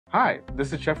Hi,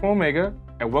 this is Chef from Omega,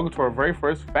 and welcome to our very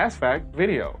first Fast Fact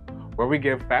video, where we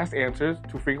give fast answers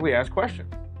to frequently asked questions.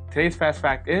 Today's Fast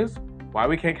Fact is why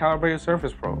we can't calibrate a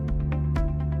surface probe.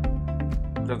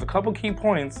 There's a couple key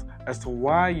points as to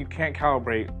why you can't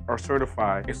calibrate or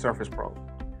certify a surface probe.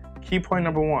 Key point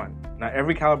number one, not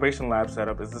every calibration lab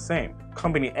setup is the same.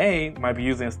 Company A might be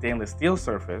using a stainless steel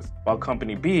surface, while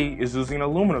Company B is using an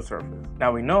aluminum surface.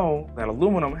 Now we know that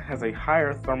aluminum has a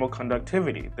higher thermal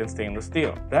conductivity than stainless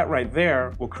steel. That right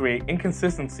there will create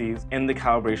inconsistencies in the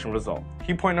calibration result.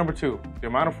 Key point number two, the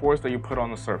amount of force that you put on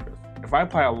the surface. If I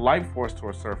apply a light force to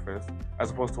a surface,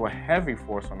 as opposed to a heavy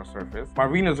force on a surface, my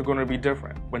readings are going to be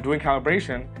different. When doing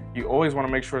calibration, you always want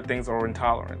to make sure things are in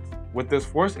tolerance. With this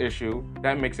force issue,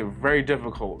 that makes it very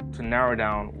difficult to narrow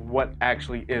down what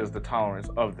actually is the tolerance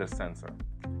of this sensor.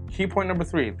 Key point number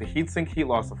three, the heatsink heat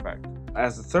loss effect.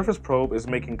 As the surface probe is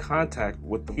making contact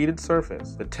with the heated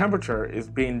surface, the temperature is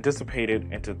being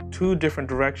dissipated into two different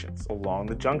directions along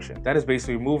the junction. That is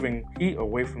basically moving heat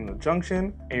away from the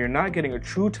junction, and you're not getting a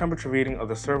true temperature reading of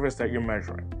the surface that you're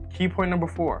measuring. Key point number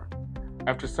four,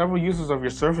 after several uses of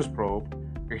your surface probe,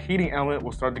 your heating element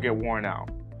will start to get worn out.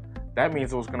 That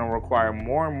means it was going to require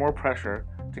more and more pressure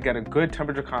to get a good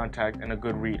temperature contact and a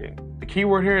good reading. The key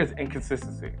word here is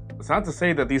inconsistency. It's not to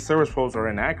say that these surface probes are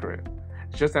inaccurate.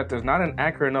 It's just that there's not an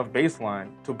accurate enough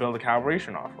baseline to build a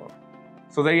calibration off of.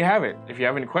 So there you have it. If you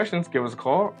have any questions, give us a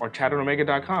call or chat at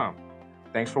omega.com.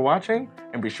 Thanks for watching,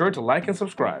 and be sure to like and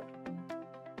subscribe.